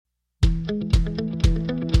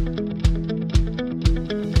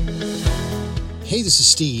Hey, this is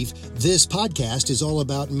Steve. This podcast is all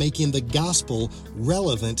about making the gospel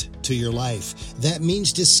relevant to your life. That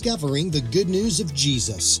means discovering the good news of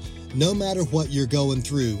Jesus, no matter what you're going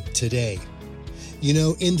through today. You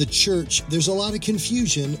know, in the church, there's a lot of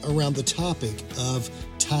confusion around the topic of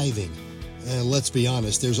tithing. Let's be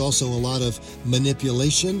honest, there's also a lot of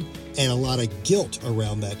manipulation and a lot of guilt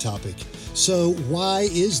around that topic. So why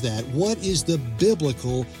is that? What is the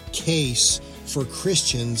biblical case for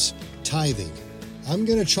Christians tithing? I'm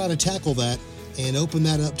going to try to tackle that and open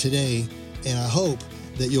that up today, and I hope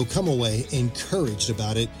that you'll come away encouraged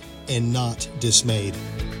about it and not dismayed.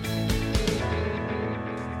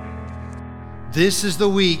 This is the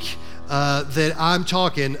week that I'm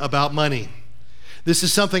talking about money. This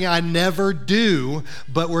is something I never do,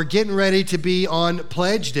 but we're getting ready to be on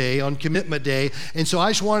Pledge Day, on Commitment Day, and so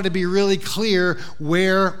I just wanted to be really clear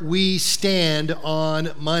where we stand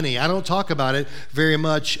on money. I don't talk about it very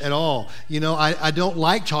much at all. You know, I don't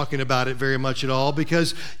like talking about it very much at all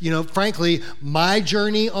because, you know, frankly, my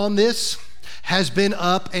journey on this has been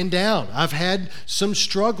up and down. I've had some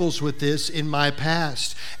struggles with this in my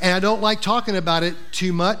past, and I don't like talking about it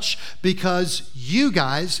too much because you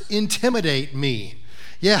guys intimidate me.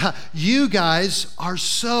 Yeah, you guys are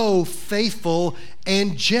so faithful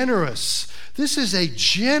and generous. This is a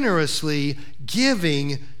generously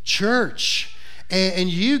giving church. And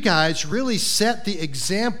you guys really set the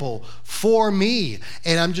example for me.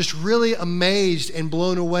 And I'm just really amazed and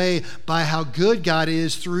blown away by how good God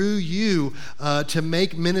is through you to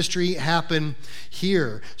make ministry happen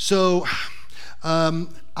here. So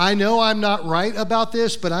I know I'm not right about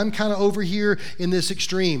this, but I'm kind of over here in this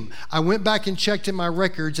extreme. I went back and checked in my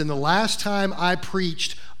records, and the last time I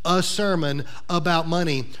preached a sermon about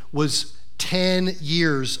money was 10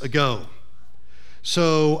 years ago.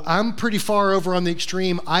 So I'm pretty far over on the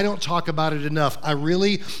extreme. I don't talk about it enough. I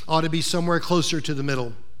really ought to be somewhere closer to the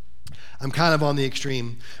middle. I'm kind of on the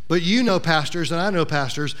extreme. But you know pastors, and I know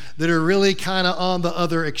pastors, that are really kind of on the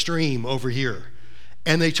other extreme over here.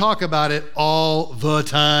 And they talk about it all the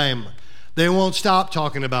time. They won't stop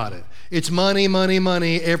talking about it. It's money, money,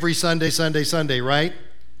 money every Sunday, Sunday, Sunday, right?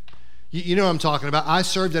 You know what I'm talking about. I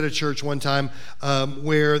served at a church one time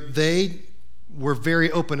where they were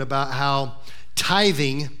very open about how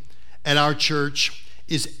tithing at our church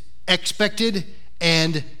is expected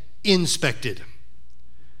and inspected.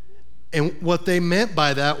 And what they meant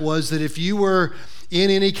by that was that if you were in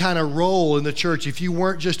any kind of role in the church, if you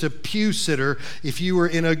weren't just a pew sitter, if you were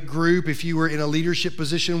in a group, if you were in a leadership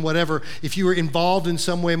position, whatever, if you were involved in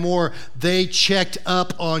some way more, they checked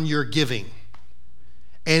up on your giving.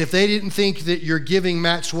 And if they didn't think that your giving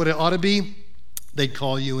matched what it ought to be, they'd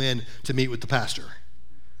call you in to meet with the pastor.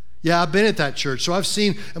 Yeah, I've been at that church. So I've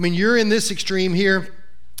seen, you're in this extreme here,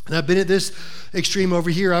 and I've been at this extreme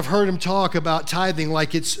over here. I've heard him talk about tithing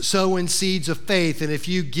like it's sowing seeds of faith. And if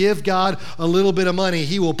you give God a little bit of money,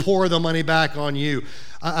 he will pour the money back on you.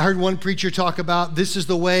 I heard one preacher talk about this is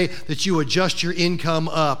the way that you adjust your income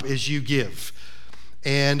up as you give.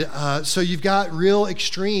 And so you've got real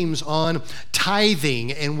extremes on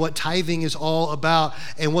tithing and what tithing is all about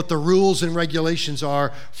and what the rules and regulations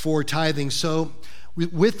are for tithing. So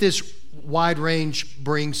with this wide range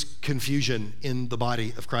brings confusion in the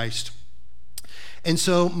body of Christ. And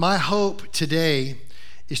so my hope today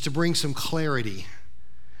is to bring some clarity,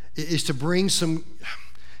 is to bring some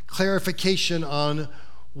clarification on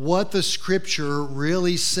what the scripture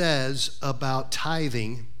really says about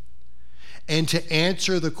tithing and to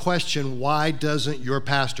answer the question, why doesn't your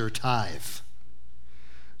pastor tithe?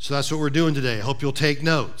 So that's what we're doing today. I hope you'll take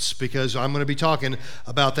notes because I'm going to be talking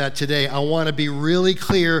about that today. I want to be really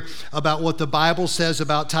clear about what the Bible says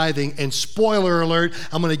about tithing. And spoiler alert,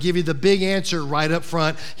 I'm going to give you the big answer right up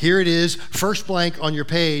front. Here it is, first blank on your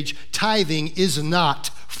page. Tithing is not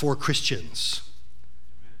for Christians.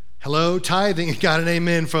 Hello, tithing. Got an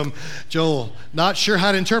amen from Joel. Not sure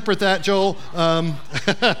how to interpret that, Joel.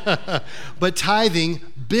 But tithing,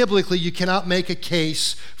 biblically, you cannot make a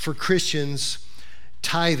case for Christians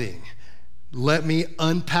tithing. Let me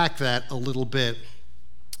unpack that a little bit.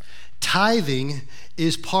 Tithing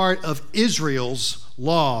is part of Israel's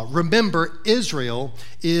law. Remember, Israel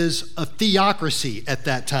is a theocracy at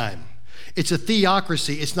that time. It's a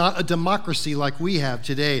theocracy. It's not a democracy like we have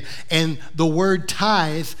today. And the word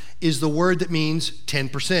tithe is the word that means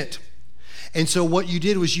 10%. And so what you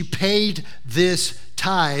did was you paid this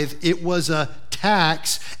tithe. It was a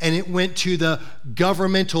tax, and it went to the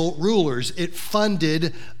governmental rulers. It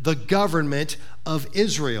funded the government of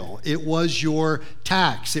Israel. It was your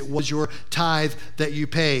tax. It was your tithe that you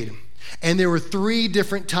paid. And there were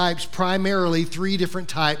primarily three different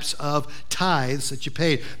types of tithes that you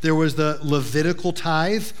paid. There was the Levitical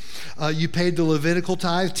tithe. You paid the Levitical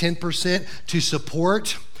tithe, 10%, to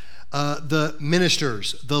support the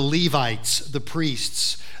ministers, the Levites, the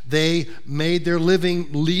priests. They made their living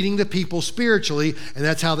leading the people spiritually, and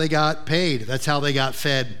that's how they got paid. That's how they got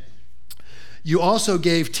fed. You also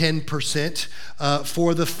gave 10%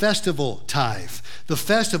 for the festival tithe. The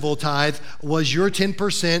festival tithe was your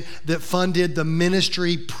 10% that funded the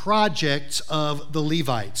ministry projects of the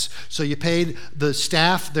Levites. So you paid the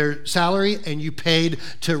staff their salary, and you paid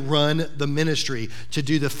to run the ministry, to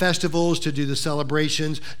do the festivals, to do the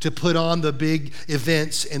celebrations, to put on the big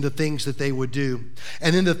events and the things that they would do.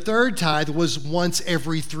 And then the third tithe was once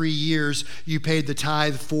every 3 years, you paid the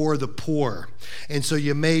tithe for the poor. And so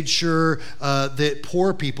you made sure that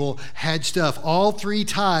poor people had stuff. All three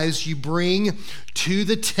tithes you bring to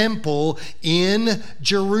the temple in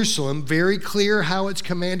Jerusalem. Very clear how it's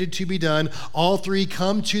commanded to be done. All three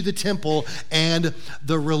come to the temple, and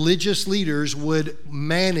the religious leaders would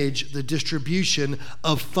manage the distribution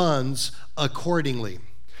of funds accordingly.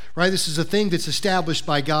 Right? This is a thing that's established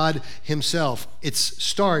by God himself. It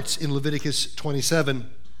starts in Leviticus 27.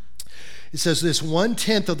 It says this: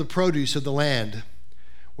 1/10 of the produce of the land,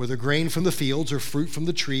 whether grain from the fields or fruit from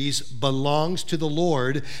the trees, belongs to the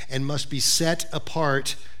Lord and must be set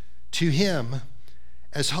apart to him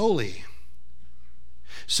as holy.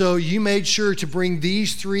 So you made sure to bring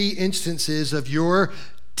these three instances of your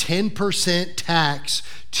 10% tax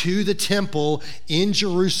to the temple in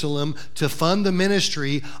Jerusalem to fund the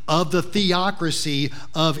ministry of the theocracy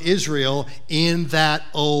of Israel in that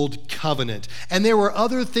old covenant. And there were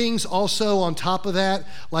other things also on top of that,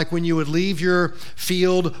 like when you would leave your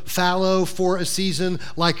field fallow for a season,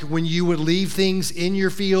 like when you would leave things in your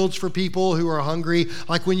fields for people who are hungry,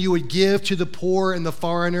 like when you would give to the poor and the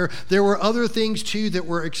foreigner. There were other things too that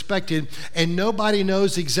were expected, and nobody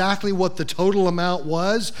knows exactly what the total amount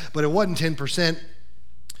was, but it wasn't 10%.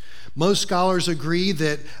 Most scholars agree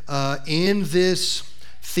that in this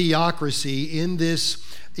theocracy, in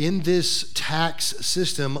this tax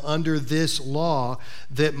system, under this law,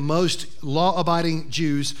 that most law-abiding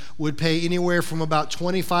Jews would pay anywhere from about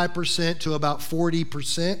 25% to about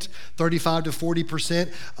 40%, 35 to 40%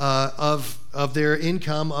 of their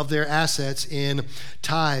income, of their assets in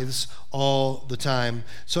tithes all the time.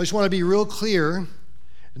 So I just want to be real clear.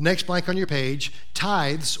 Next blank on your page,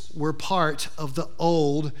 tithes were part of the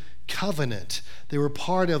old covenant. They were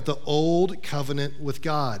part of the old covenant with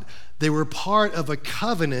God. They were part of a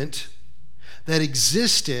covenant that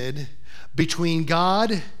existed between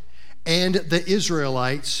God and the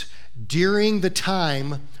Israelites during the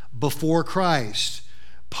time before Christ.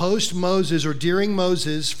 Post Moses, or during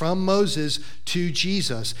Moses, from Moses to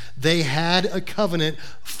Jesus, they had a covenant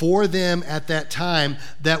for them at that time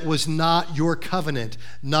that was not your covenant,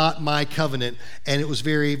 not my covenant, and it was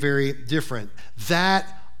very, very different. That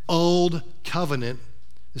old covenant,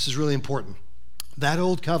 this is really important, that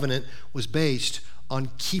old covenant was based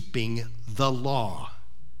on keeping the law,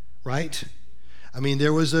 right? I mean,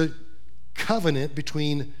 there was a covenant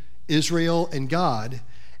between Israel and God,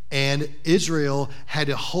 and Israel had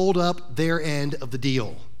to hold up their end of the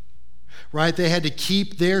deal, right? They had to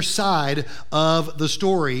keep their side of the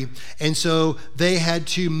story, and so they had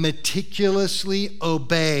to meticulously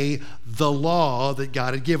obey the law that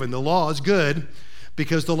God had given. The law is good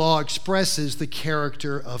because the law expresses the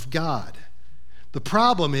character of God. The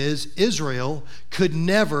problem is Israel could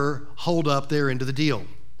never hold up their end of the deal.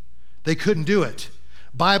 They couldn't do it.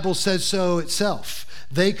 Bible says so itself.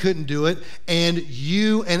 They couldn't do it, and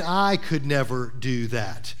you and I could never do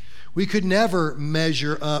that. We could never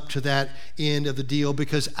measure up to that end of the deal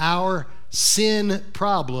because our sin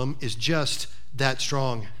problem is just that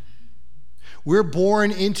strong. We're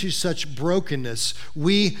born into such brokenness.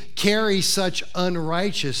 We carry such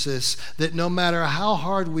unrighteousness that no matter how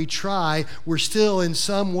hard we try, we're still in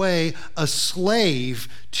some way a slave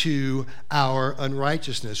to our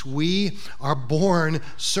unrighteousness. We are born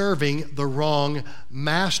serving the wrong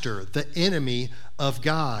master, the enemy of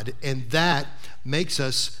God, and that makes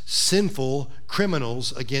us sinful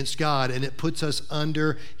criminals against God, and it puts us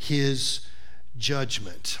under his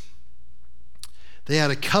judgment. They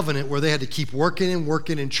had a covenant where they had to keep working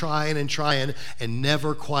and trying and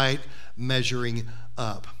never quite measuring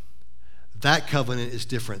up. That covenant is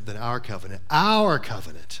different than our covenant. Our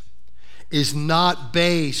covenant is not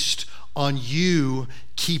based on you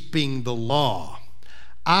keeping the law.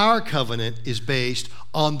 Our covenant is based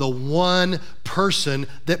on the one person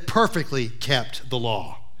that perfectly kept the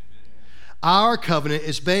law. Our covenant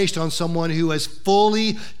is based on someone who has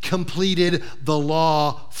fully completed the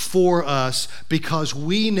law for us because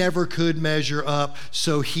we never could measure up,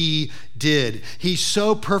 so he did. He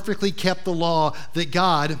so perfectly kept the law that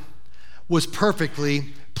God was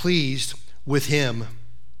perfectly pleased with him.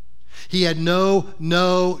 He had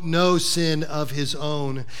no sin of his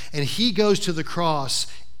own, and he goes to the cross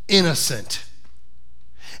innocent.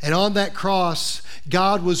 And on that cross,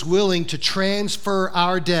 God was willing to transfer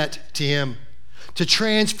our debt to him, to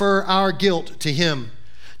transfer our guilt to him,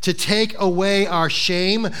 to take away our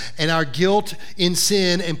shame and our guilt in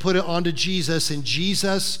sin and put it onto Jesus. And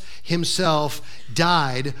Jesus himself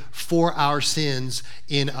died for our sins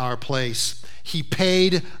in our place. He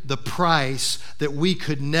paid the price that we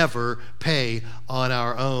could never pay on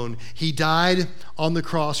our own. He died on the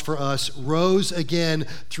cross for us, rose again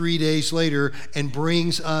 3 days later, and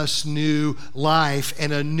brings us new life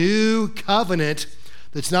and a new covenant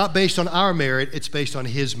that's not based on our merit, it's based on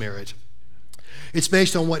his merit. It's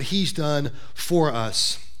based on what he's done for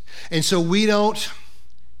us. And so we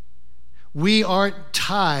aren't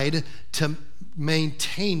tied to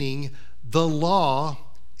maintaining the law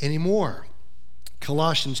anymore.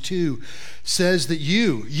 Colossians 2 says that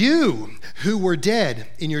you who were dead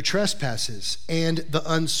in your trespasses and the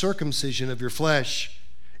uncircumcision of your flesh,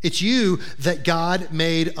 it's you that God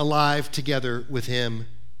made alive together with him,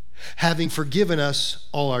 having forgiven us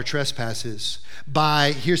all our trespasses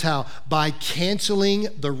by canceling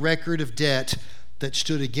the record of debt that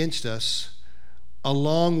stood against us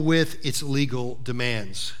along with its legal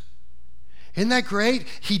demands. Isn't that great?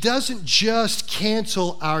 He doesn't just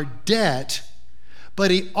cancel our debt, but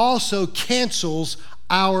he also cancels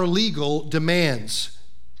our legal demands.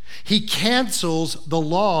 He cancels the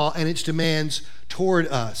law and its demands toward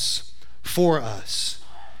us, for us.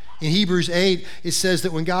 In Hebrews 8, it says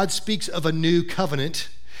that when God speaks of a new covenant,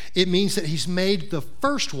 it means that he's made the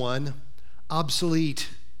first one obsolete.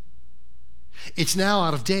 It's now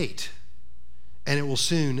out of date, and it will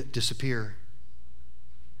soon disappear.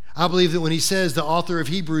 I believe that when he says, the author of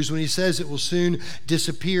Hebrews, when he says it will soon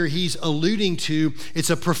disappear, he's alluding to, it's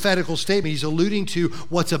a prophetical statement, he's alluding to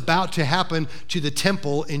what's about to happen to the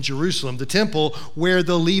temple in Jerusalem, the temple where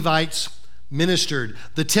the Levites ministered,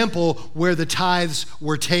 the temple where the tithes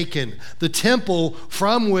were taken, the temple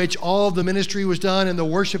from which all of the ministry was done and the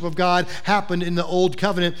worship of God happened in the Old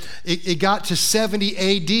Covenant. It got to 70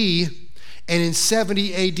 AD, and in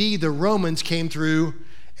 70 AD, the Romans came through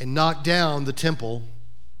and knocked down the temple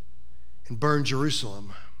and burned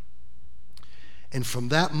Jerusalem. And from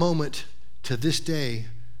that moment to this day,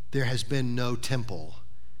 there has been no temple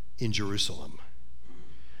in Jerusalem.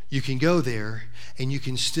 You can go there and you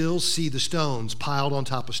can still see the stones piled on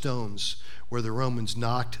top of stones where the Romans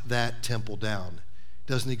knocked that temple down.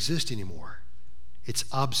 It doesn't exist anymore. It's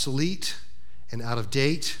obsolete and out of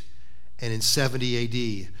date, and in 70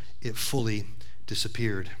 AD, it fully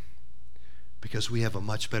disappeared because we have a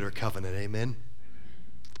much better covenant. Amen?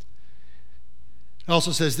 It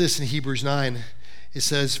also says this in Hebrews 9. It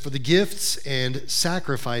says, for the gifts and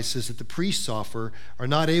sacrifices that the priests offer are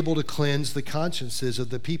not able to cleanse the consciences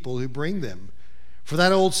of the people who bring them. For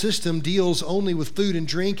that old system deals only with food and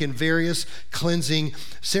drink and various cleansing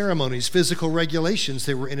ceremonies, physical regulations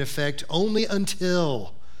that were in effect only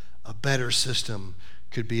until a better system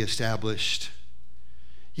could be established.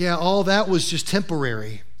 Yeah, all that was just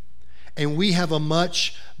temporary. And we have a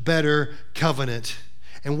much better covenant.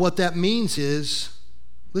 And what that means is,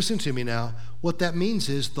 listen to me now, what that means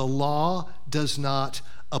is the law does not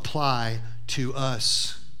apply to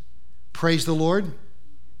us. Praise the Lord.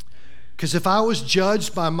 Because if I was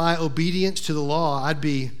judged by my obedience to the law, I'd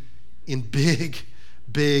be in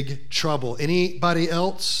big trouble. Anybody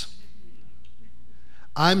else?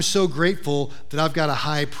 I'm so grateful that I've got a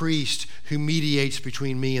high priest who mediates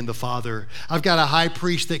between me and the Father. I've got a high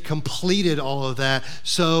priest that completed all of that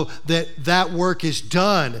so that work is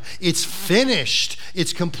done. It's finished.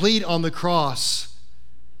 It's complete on the cross.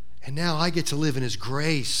 And now I get to live in his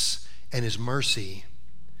grace and his mercy.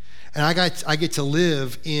 And I get to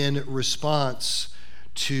live in response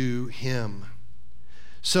to him.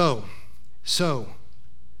 So,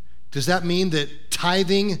 does that mean that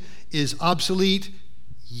tithing is obsolete?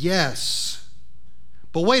 Yes.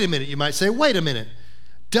 But wait a minute, you might say, wait a minute.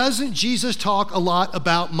 Doesn't Jesus talk a lot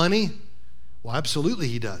about money? Well, absolutely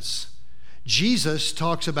he does. Jesus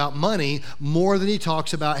talks about money more than he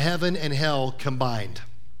talks about heaven and hell combined.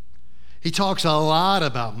 He talks a lot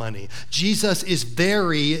about money. Jesus is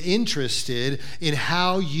very interested in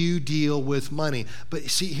how you deal with money. But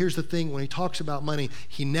see, here's the thing. When he talks about money,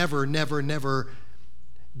 he never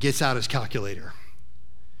gets out his calculator.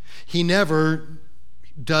 He never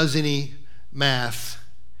does any math.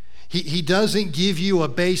 He doesn't give you a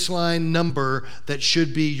baseline number that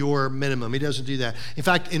should be your minimum. He doesn't do that. In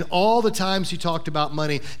fact, in all the times he talked about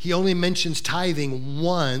money, he only mentions tithing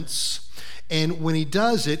once. And when he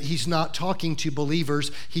does it, he's not talking to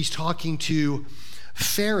believers. He's talking to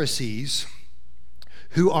Pharisees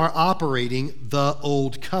who are operating the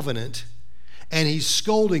old covenant. And he's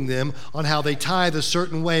scolding them on how they tithe a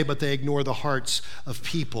certain way, but they ignore the hearts of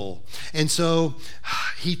people. And so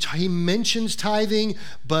he mentions tithing,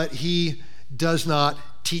 but he does not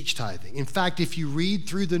teach tithing. In fact, if you read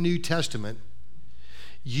through the New Testament,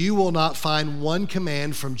 you will not find one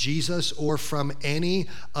command from Jesus or from any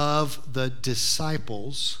of the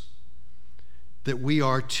disciples that we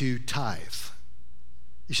are to tithe.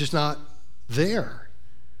 It's just not there.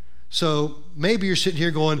 So maybe you're sitting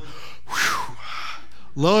here going, whew,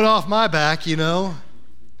 load off my back, you know.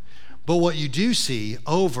 But what you do see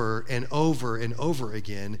over and over and over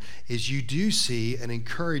again is you do see an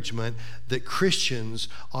encouragement that Christians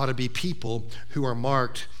ought to be people who are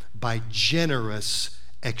marked by generous,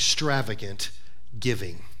 extravagant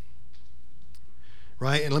giving.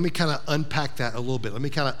 Right? And let me kind of unpack that a little bit. Let me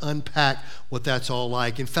kind of unpack what that's all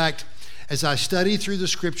like. In fact, as I study through the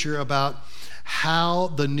scripture about how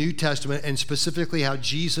the New Testament and specifically how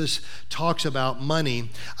Jesus talks about money,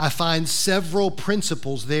 I find several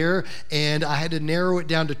principles there, and I had to narrow it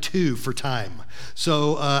down to two for time.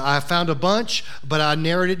 So I found a bunch, but I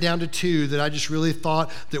narrowed it down to two that I just really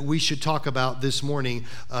thought that we should talk about this morning.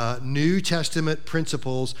 New Testament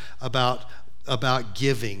principles about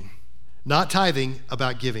giving. Not tithing,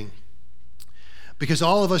 about giving. Because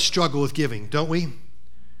all of us struggle with giving, don't we?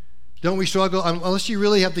 Don't we struggle? Unless you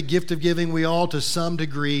really have the gift of giving, we all to some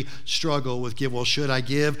degree struggle with give. Well, should I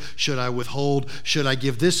give? Should I withhold? Should I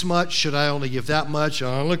give this much? Should I only give that much?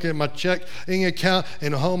 I look at my checking account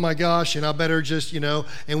and oh my gosh, and I better just,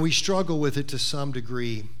 and we struggle with it to some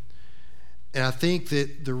degree. And I think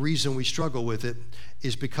that the reason we struggle with it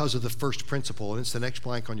is because of the first principle, and it's the next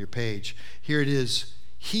blank on your page. Here it is.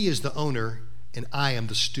 He is the owner and I am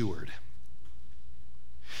the steward.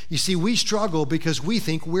 You see, we struggle because we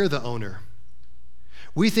think we're the owner.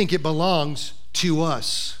 We think it belongs to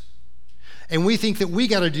us. And we think that we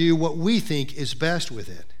got to do what we think is best with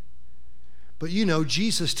it. But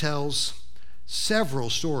Jesus tells several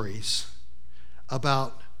stories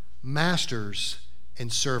about masters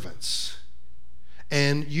and servants.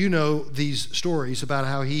 And you know these stories about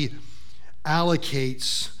how he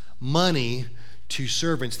allocates money to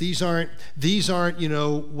servants. These aren't,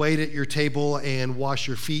 wait at your table and wash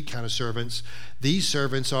your feet kind of servants. These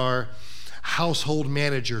servants are household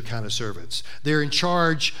manager kind of servants. They're in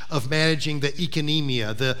charge of managing the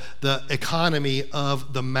economia, the economy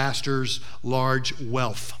of the master's large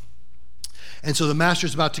wealth. And so the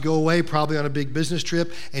master's about to go away, probably on a big business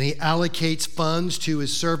trip, and he allocates funds to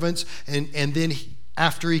his servants, and then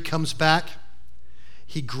after he comes back,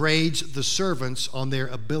 he grades the servants on their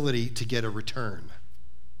ability to get a return.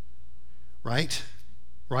 Right?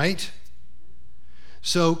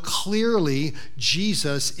 So clearly,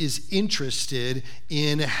 Jesus is interested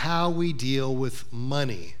in how we deal with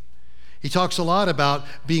money. He talks a lot about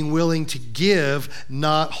being willing to give,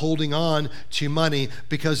 not holding on to money,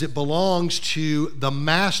 because it belongs to the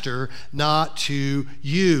master, not to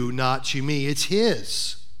you, not to me. It's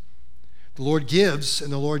his. The Lord gives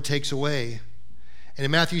and the Lord takes away. And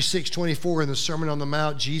in Matthew 6:24, in the Sermon on the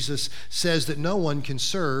Mount, Jesus says that no one can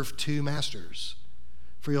serve two masters,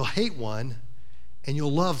 for you'll hate one and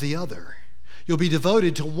you'll love the other. You'll be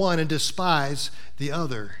devoted to one and despise the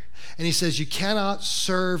other. And he says you cannot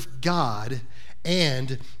serve God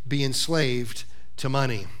and be enslaved to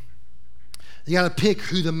money. You got to pick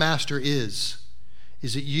who the master is.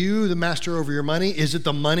 Is it you, the master over your money? Is it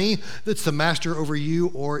the money that's the master over you?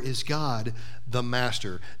 Or is God the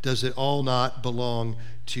master? Does it all not belong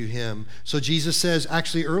to him? So Jesus says,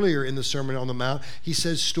 actually earlier in the Sermon on the Mount, he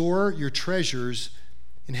says, store your treasures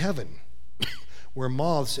in heaven, where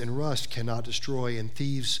moths and rust cannot destroy and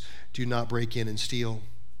thieves do not break in and steal.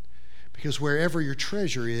 Because wherever your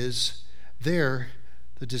treasure is, there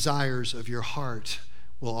the desires of your heart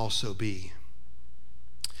will also be.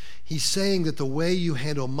 He's saying that the way you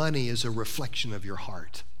handle money is a reflection of your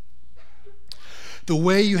heart. The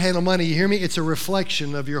way you handle money, you hear me? It's a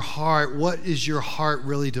reflection of your heart. What is your heart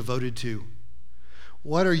really devoted to?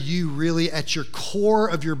 What are you really, at your core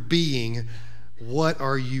of your being, what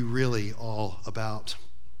are you really all about?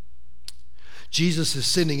 Jesus is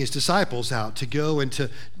sending his disciples out to go and to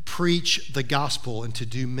preach the gospel and to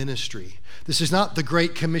do ministry. This is not the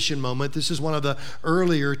Great Commission moment. This is one of the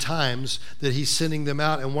earlier times that he's sending them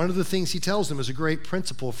out. And one of the things he tells them is a great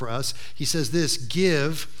principle for us. He says this: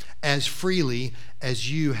 give as freely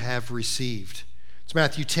as you have received. It's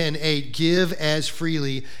Matthew 10:8. Give as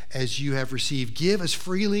freely as you have received. Give as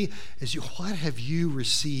freely as you. What have you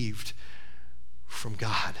received from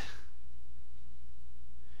God?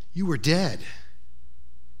 You were dead,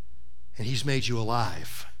 and he's made you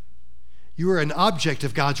alive. You were an object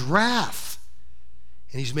of God's wrath,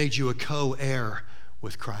 and he's made you a co-heir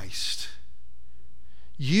with Christ.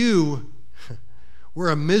 You were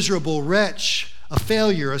a miserable wretch, a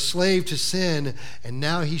failure, a slave to sin, and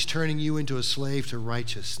now he's turning you into a slave to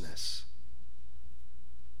righteousness.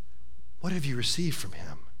 What have you received from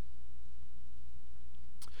him?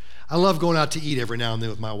 I love going out to eat every now and then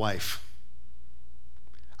with my wife.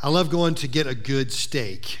 I love going to get a good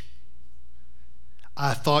steak.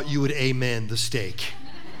 I thought you would amen the steak.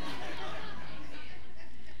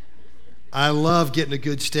 I love getting a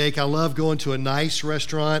good steak. I love going to a nice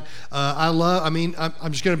restaurant. I'm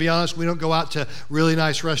just going to be honest, we don't go out to really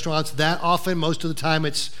nice restaurants that often. Most of the time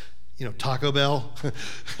it's, Taco Bell.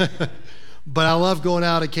 But I love going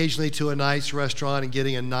out occasionally to a nice restaurant and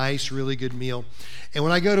getting a nice, really good meal. And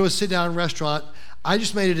when I go to a sit-down restaurant, I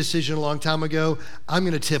just made a decision a long time ago, I'm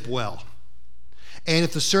going to tip well. And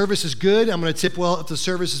if the service is good, I'm going to tip well. If the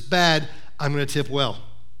service is bad, I'm going to tip well.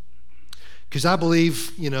 Because I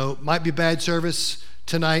believe, might be bad service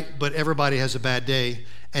tonight, but everybody has a bad day,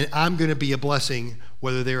 and I'm going to be a blessing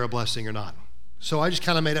whether they're a blessing or not. So I just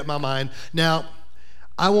kind of made up my mind. Now,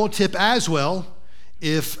 I won't tip as well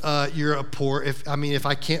if you're if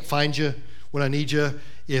I can't find you when I need you,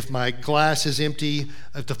 if my glass is empty,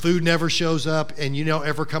 if the food never shows up, and you don't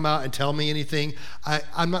ever come out and tell me anything,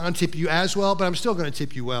 I'm not going to tip you as well, but I'm still going to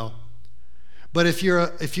tip you well. But if you're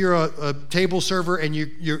a table server and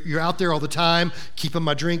you're out there all the time, keeping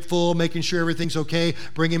my drink full, making sure everything's okay,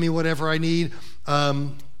 bringing me whatever I need, dude,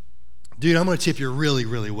 I'm going to tip you really,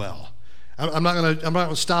 really well. I'm not going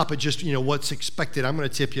to stop at just what's expected. I'm going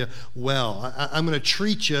to tip you well. I'm going to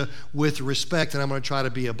treat you with respect, and I'm going to try to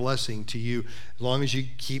be a blessing to you as long as you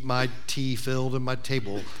keep my tea filled and my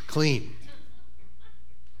table clean.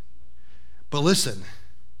 But listen,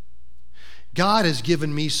 God has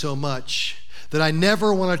given me so much that I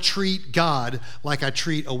never want to treat God like I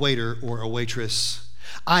treat a waiter or a waitress.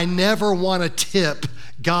 I never want to tip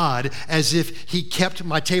God as if he kept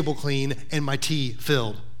my table clean and my tea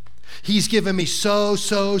filled. He's given me so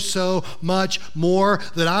much more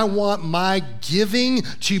that I want my giving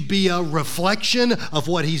to be a reflection of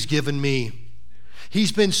what he's given me.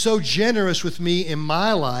 He's been so generous with me in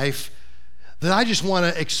my life that I just want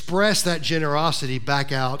to express that generosity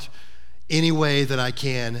back out any way that I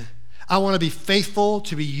can. I want to be faithful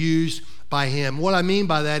to be used by him. What I mean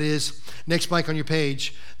by that is, next blank on your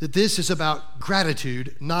page, that this is about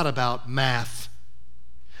gratitude, not about math.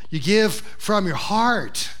 You give from your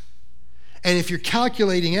heart. And if you're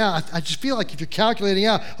calculating out, I just feel like if you're calculating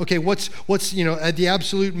out, okay, what's at the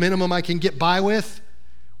absolute minimum I can get by with,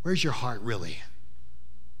 where's your heart really?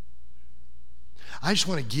 I just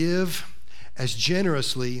want to give as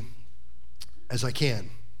generously as I can.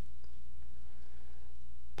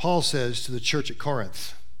 Paul says to the church at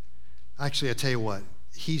Corinth, actually, I tell you what,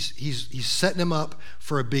 he's setting them up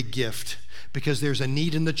for a big gift because there's a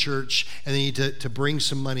need in the church and they need to bring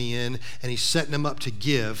some money in, and he's setting them up to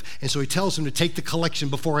give. And so he tells them to take the collection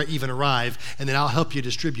before I even arrive, and then I'll help you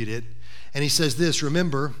distribute it. And he says this,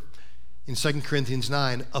 remember, in 2 Corinthians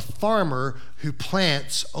 9, a farmer who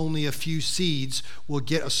plants only a few seeds will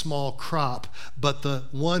get a small crop, but the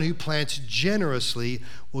one who plants generously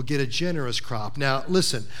will get a generous crop. Now,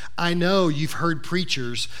 listen, I know you've heard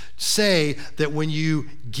preachers say that when you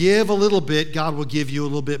give a little bit, God will give you a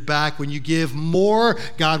little bit back. When you give more,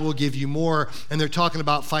 God will give you more. And they're talking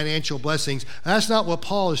about financial blessings. That's not what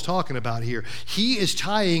Paul is talking about here. He is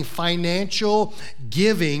tying financial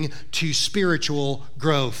giving to spiritual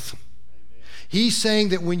growth. He's saying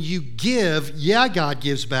that when you give, yeah, God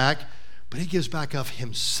gives back, but he gives back of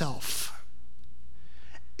himself.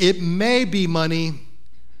 It may be money,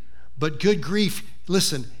 but good grief,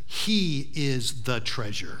 listen, he is the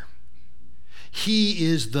treasure. He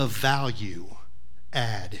is the value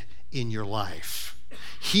add in your life.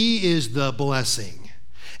 He is the blessing.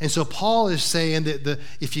 And so Paul is saying that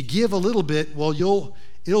if you give a little bit, well,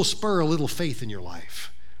 it'll spur a little faith in your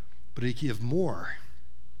life. But if you give more,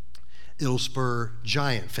 it'll spur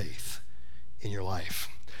giant faith in your life.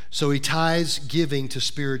 So he ties giving to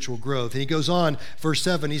spiritual growth. And he goes on, verse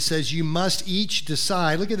 7, he says, you must each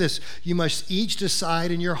decide, look at this, you must each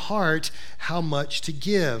decide in your heart how much to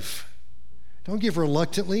give. Don't give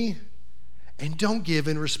reluctantly, and don't give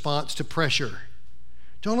in response to pressure.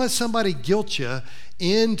 Don't let somebody guilt you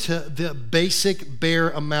into the basic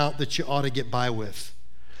bare amount that you ought to get by with.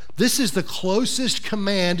 This is the closest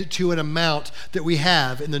command to an amount that we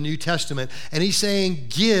have in the New Testament. And he's saying,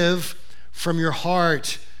 give from your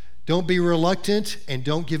heart. Don't be reluctant and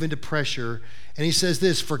don't give into pressure. And he says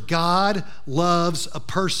this, for God loves a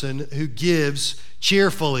person who gives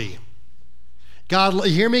cheerfully. God,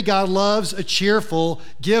 hear me? God loves a cheerful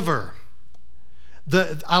giver.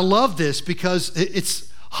 I love this because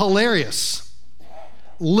it's hilarious.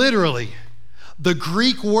 Literally, the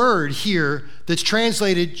Greek word here that's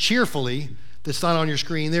translated cheerfully, that's not on your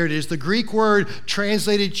screen, there it is. The Greek word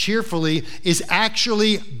translated cheerfully is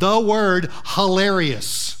actually the word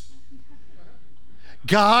hilarious.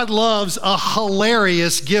 God loves a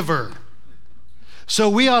hilarious giver. So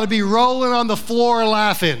we ought to be rolling on the floor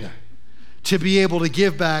laughing to be able to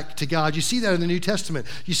give back to God. You see that in the New Testament.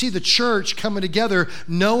 You see the church coming together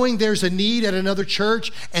knowing there's a need at another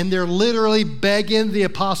church, and they're literally begging the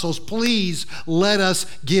apostles, please let us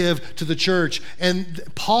give to the church. And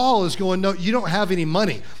Paul is going, no, you don't have any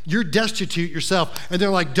money. You're destitute yourself. And they're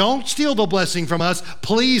like, don't steal the blessing from us.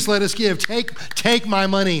 Please let us give. Take my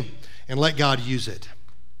money and let God use it.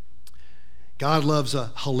 God loves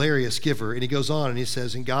a hilarious giver. And he goes on and he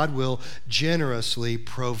says, and God will generously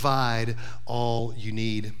provide all you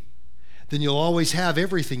need. Then you'll always have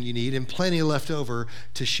everything you need and plenty left over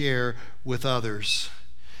to share with others.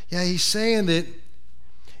 Yeah, he's saying that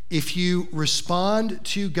if you respond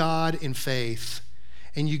to God in faith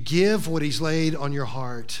and you give what he's laid on your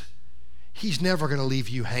heart, he's never going to leave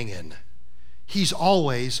you hanging. He's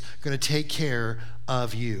always going to take care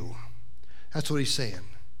of you. That's what he's saying.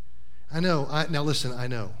 Now listen, I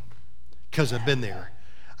know, because I've been there.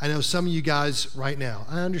 I know some of you guys right now,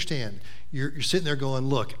 I understand. You're sitting there going,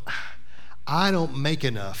 look, I don't make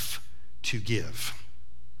enough to give.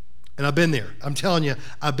 And I've been there. I'm telling you,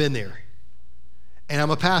 I've been there. And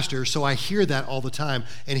I'm a pastor, so I hear that all the time.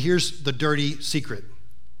 And here's the dirty secret.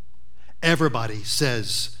 Everybody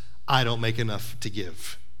says, I don't make enough to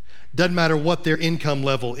give. Doesn't matter what their income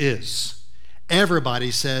level is.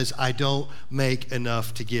 Everybody says, I don't make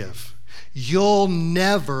enough to give. You'll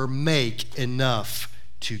never make enough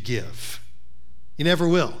to give. You never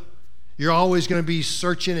will. You're always going to be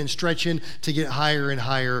searching and stretching to get higher and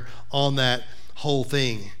higher on that whole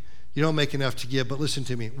thing. You don't make enough to give, but listen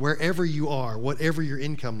to me. Wherever you are, whatever your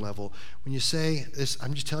income level, when you say this,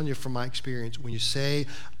 I'm just telling you from my experience, when you say,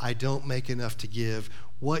 I don't make enough to give,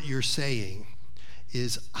 what you're saying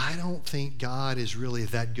is, I don't think God is really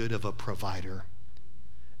that good of a provider,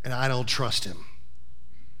 and I don't trust him.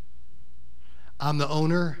 I'm the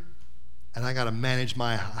owner, and I got to manage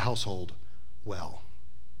my household well.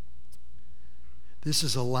 This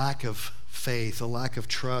is a lack of faith, a lack of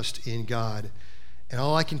trust in God. And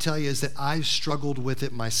all I can tell you is that I've struggled with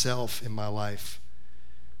it myself in my life.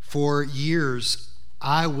 For years,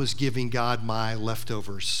 I was giving God my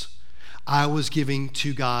leftovers. I was giving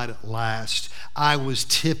to God last. I was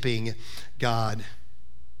tipping God.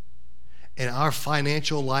 And our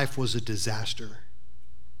financial life was a disaster.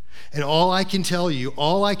 And all I can tell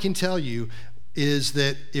you is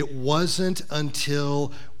that it wasn't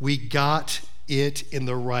until we got it in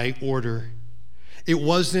the right order. It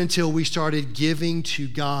wasn't until we started giving to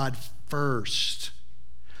God first,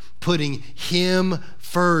 putting him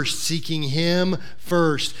first, seeking him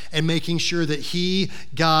first, and making sure that he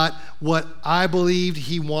got what I believed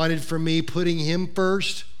he wanted from me, putting him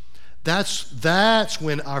first. That's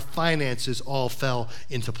when our finances all fell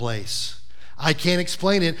into place. I can't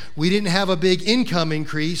explain it. We didn't have a big income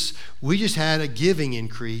increase. We just had a giving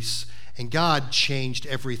increase, and God changed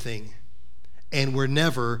everything, and we're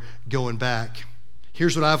never going back.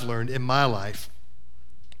 Here's what I've learned in my life.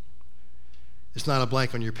 It's not a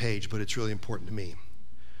blank on your page, but it's really important to me.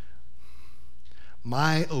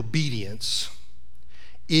 My obedience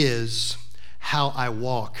is how I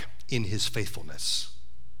walk in his faithfulness.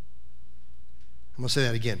 I'm going to say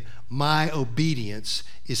that again. My obedience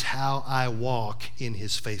is how I walk in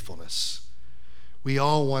his faithfulness. We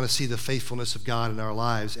all want to see the faithfulness of God in our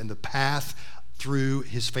lives, and the path through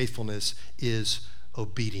his faithfulness is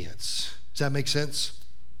obedience. Does that make sense?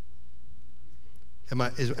 Am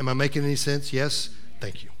I making any sense? Yes?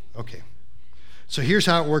 Thank you. Okay. So here's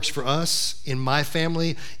how it works for us in my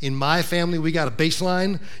family. In my family, we got a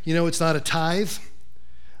baseline. You know, it's not a tithe.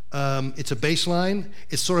 It's a baseline.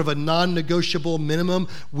 It's sort of a non-negotiable minimum.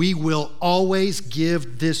 We will always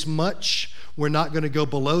give this much. We're not going to go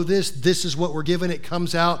below this. This is what we're given. It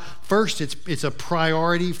comes out first. It's a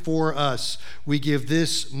priority for us. We give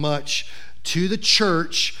this much to the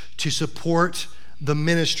church to support the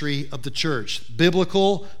ministry of the church.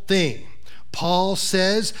 Biblical thing. Paul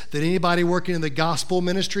says that anybody working in the gospel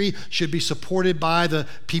ministry should be supported by the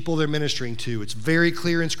people they're ministering to. It's very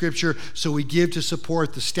clear in Scripture, so we give to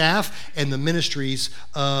support the staff and the ministries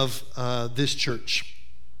of this church.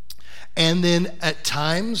 And then at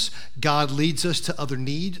times, God leads us to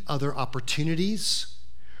other opportunities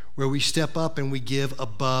where we step up and we give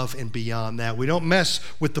above and beyond that. We don't mess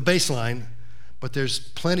with the baseline, but there's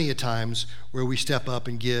plenty of times where we step up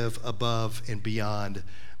and give above and beyond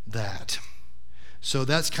that. So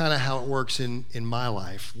that's kind of how it works in my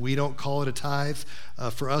life. We don't call it a tithe.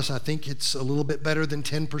 For us, I think it's a little bit better than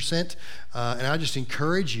 10%. And I just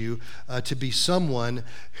encourage you to be someone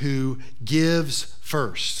who gives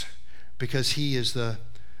first, because he is the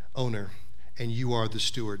owner and you are the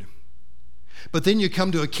steward. But then you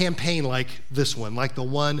come to a campaign like this one, like the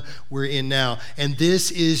one we're in now. And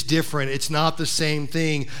this is different. It's not the same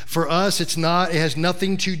thing. For us, it has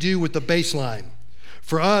nothing to do with the baseline.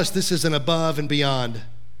 For us, this is an above and beyond.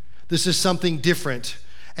 This is something different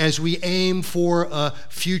as we aim for a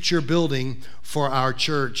future building for our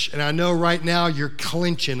church. And I know right now you're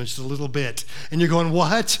clenching just a little bit. And you're going,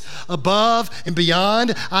 what? Above and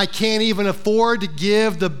beyond? I can't even afford to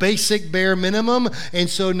give the basic bare minimum. And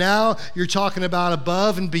so now you're talking about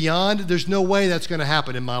above and beyond. There's no way that's going to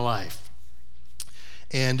happen in my life.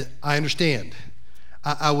 And I understand.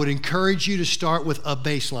 I would encourage you to start with a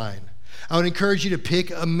baseline. I would encourage you to pick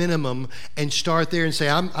a minimum and start there and say,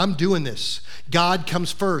 I'm doing this. God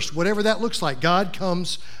comes first. Whatever that looks like, God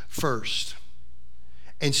comes first.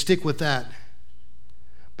 And stick with that.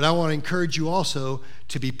 But I want to encourage you also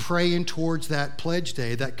to be praying towards that pledge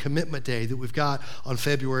day, that commitment day that we've got on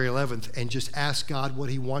February 11th, and just ask God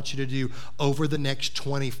what he wants you to do over the next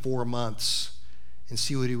 24 months and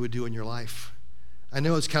see what he would do in your life. I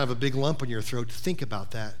know it's kind of a big lump in your throat to think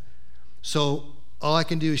about that. So all I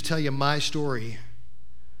can do is tell you my story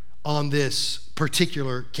on this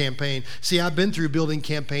particular campaign. See, I've been through building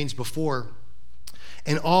campaigns before,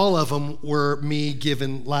 and all of them were me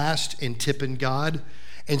giving last and tipping God.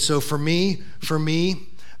 And so for me,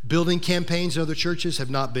 building campaigns in other churches have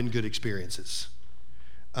not been good experiences.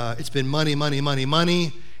 It's been money,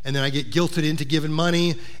 and then I get guilted into giving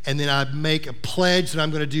money, and then I make a pledge that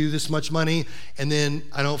I'm going to do this much money, and then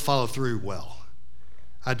I don't follow through well.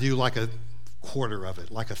 I do like a quarter of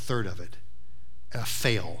it, like a third of it, and I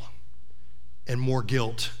fail, and more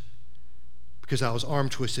guilt because I was arm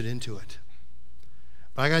twisted into it.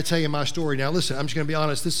 But I got to tell you my story. Now listen, I'm just going to be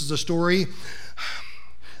honest. This is a story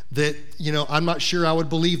that, I'm not sure I would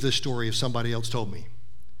believe this story if somebody else told me.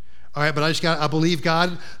 All right, but I believe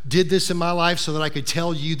God did this in my life so that I could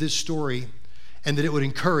tell you this story and that it would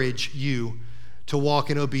encourage you to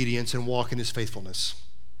walk in obedience and walk in his faithfulness.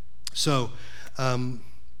 So,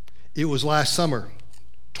 it was last summer,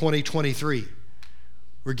 2023.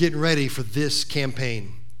 We're getting ready for this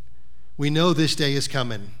campaign. We know this day is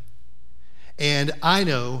coming. And I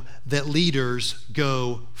know that leaders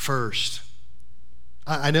go first.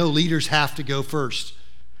 I know leaders have to go first.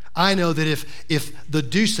 I know that if the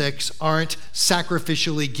Duseks aren't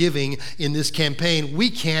sacrificially giving in this campaign, we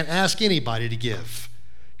can't ask anybody to give,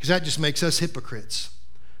 because that just makes us hypocrites.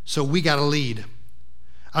 So we got to lead.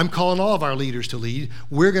 I'm calling all of our leaders to lead.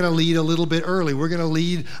 We're going to lead a little bit early. We're going to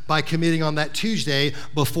lead by committing on that Tuesday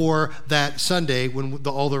before that Sunday when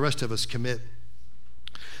all the rest of us commit.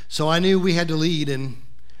 So I knew we had to lead, and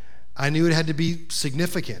I knew it had to be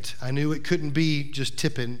significant. I knew it couldn't be just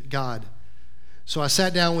tipping God. So I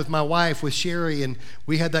sat down with my wife, with Sherry, and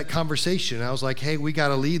we had that conversation. I was like, hey, we got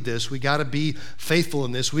to lead this. We got to be faithful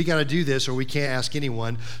in this. We got to do this, or we can't ask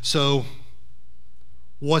anyone. So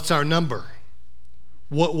what's our number?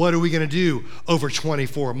 What are we going to do over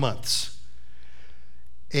 24 months?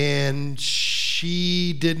 And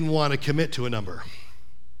she didn't want to commit to a number.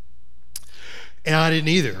 And I didn't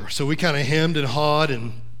either. So we kind of hemmed and hawed,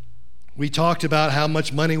 and we talked about how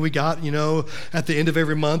much money we got, at the end of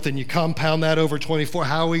every month, and you compound that over 24.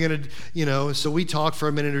 How are we going to, so we talked for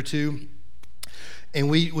a minute or two, and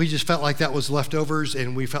we just felt like that was leftovers,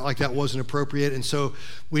 and we felt like that wasn't appropriate, and so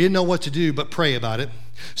we didn't know what to do but pray about it.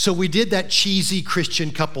 So we did that cheesy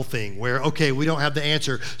Christian couple thing where, okay, we don't have the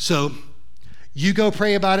answer, so you go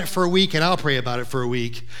pray about it for a week, and I'll pray about it for a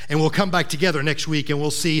week, and we'll come back together next week, and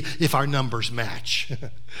we'll see if our numbers match.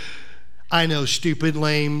 I know, stupid,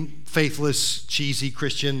 lame, faithless, cheesy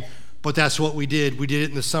Christian, but that's what we did. We did it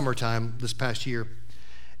in the summertime this past year.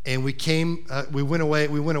 And we went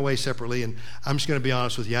away separately, and I'm just going to be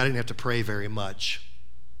honest with you, I didn't have to pray very much.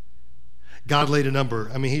 God laid a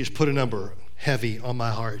number. He just put a number heavy on my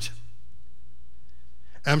heart.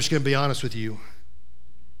 I'm just going to be honest with you.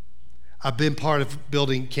 I've been part of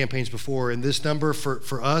building campaigns before, and this number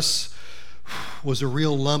for us, was a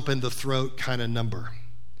real lump in the throat kind of number.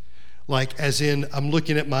 Like, as in, I'm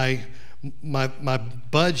looking at my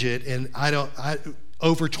budget, and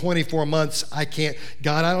over 24 months, I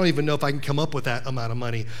don't even know if I can come up with that amount of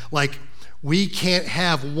money. Like, we can't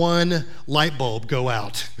have one light bulb go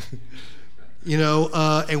out.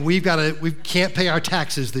 And we can't pay our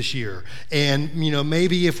taxes this year. And,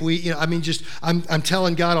 maybe if I'm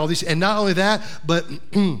telling God all these, and not only that, but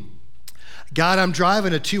God, I'm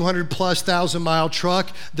driving a 200,000+ mile truck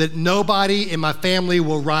that nobody in my family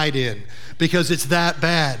will ride in because it's that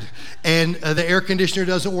bad. And the air conditioner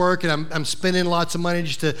doesn't work, and I'm spending lots of money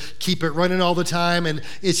just to keep it running all the time, and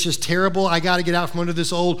it's just terrible. I got to get out from under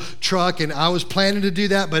this old truck, and I was planning to do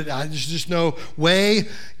that, but there's just no way.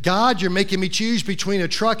 God, you're making me choose between a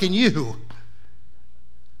truck and you.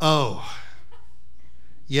 Oh,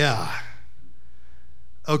 yeah.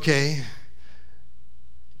 Okay.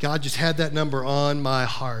 God just had that number on my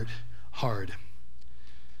heart hard.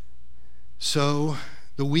 So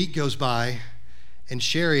the week goes by, and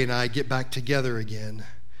Sherry and I get back together again,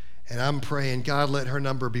 and I'm praying, God, let her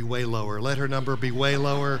number be way lower. Let her number be way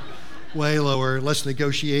lower, way lower. Let's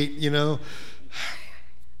negotiate,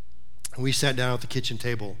 We sat down at the kitchen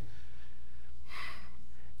table,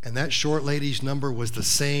 and that short lady's number was the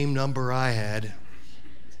same number I had.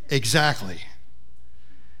 Exactly.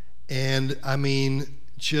 And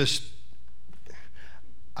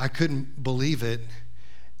I couldn't believe it.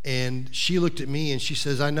 And she looked at me and she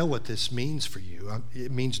says, I know what this means for you.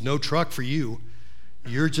 It means no truck for you.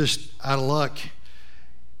 You're just out of luck.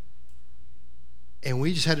 And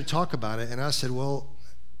we just had to talk about it. And I said, well,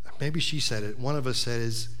 maybe she said it. One of us said,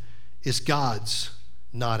 it's God's,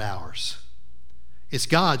 not ours. It's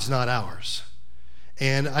God's, not ours.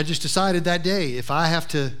 And I just decided that day, if I have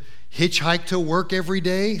to hitchhike to work every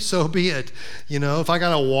day, so be it. If I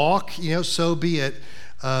got to walk, so be it.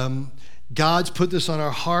 God's put this on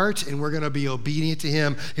our heart, and we're going to be obedient to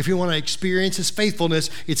him. If we want to experience his faithfulness,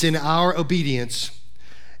 it's in our obedience.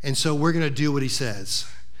 And so we're going to do what he says.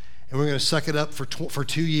 And we're going to suck it up for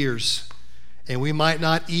 2 years. And we might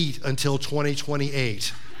not eat until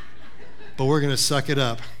 2028. But we're going to suck it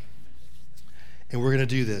up. And we're going to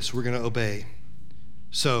do this. We're going to obey.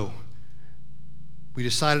 So we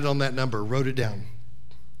decided on that number, wrote it down.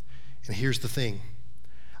 And here's the thing.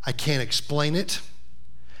 I can't explain it.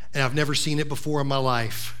 And I've never seen it before in my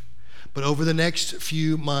life. But over the next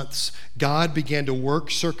few months, God began to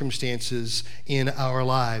work circumstances in our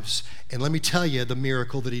lives. And let me tell you the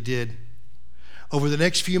miracle that he did. Over the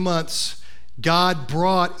next few months, God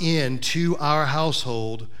brought into our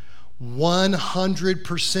household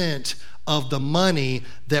 100% of the money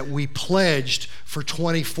that we pledged for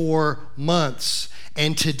 24 months.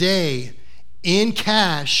 And today, in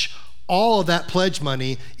cash, all of that pledge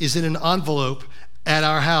money is in an envelope at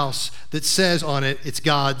our house that says on it, it's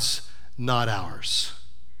God's, not ours.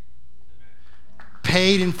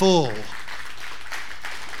 Paid in full.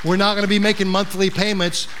 We're not going to be making monthly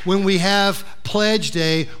payments. When we have pledge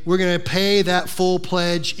day, we're going to pay that full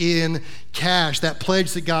pledge in cash, that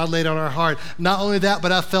pledge that God laid on our heart. Not only that,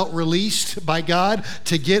 but I felt released by God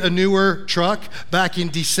to get a newer truck back in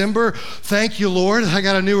December. Thank you, Lord. I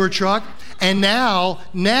got a newer truck. And now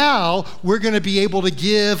we're going to be able to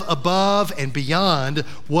give above and beyond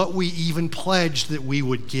what we even pledged that we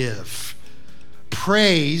would give.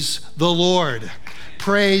 Praise the Lord.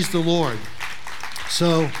 Praise the Lord.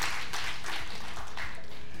 So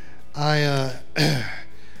I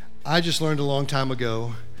just learned a long time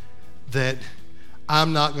ago that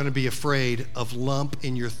I'm not going to be afraid of lump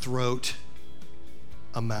in your throat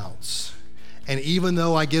amounts. And even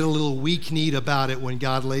though I get a little weak-kneed about it when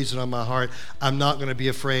God lays it on my heart, I'm not going to be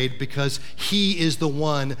afraid because he is the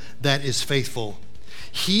one that is faithful.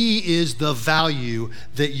 He is the value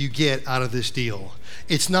that you get out of this deal.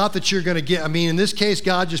 It's not that you're going to get, in this case,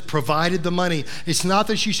 God just provided the money. It's not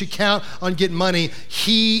that you should count on getting money.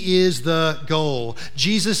 He is the goal.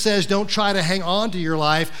 Jesus says, don't try to hang on to your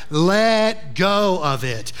life. Let go of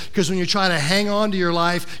it. Because when you try to hang on to your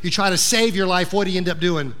life, you try to save your life, what do you end up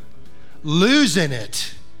doing? Losing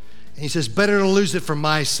it. And he says, better to lose it for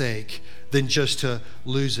my sake than just to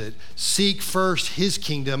lose it. Seek first his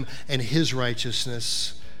kingdom and his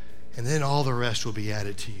righteousness, and then all the rest will be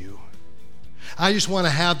added to you. I just want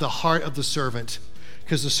to have the heart of the servant,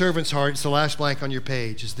 because the servant's heart, it's the last blank on your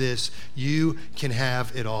page, is this: you can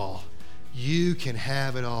have it all. You can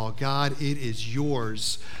have it all. God, it is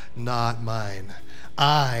yours, not mine.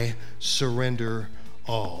 I surrender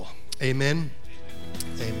all. Amen.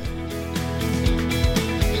 Amen.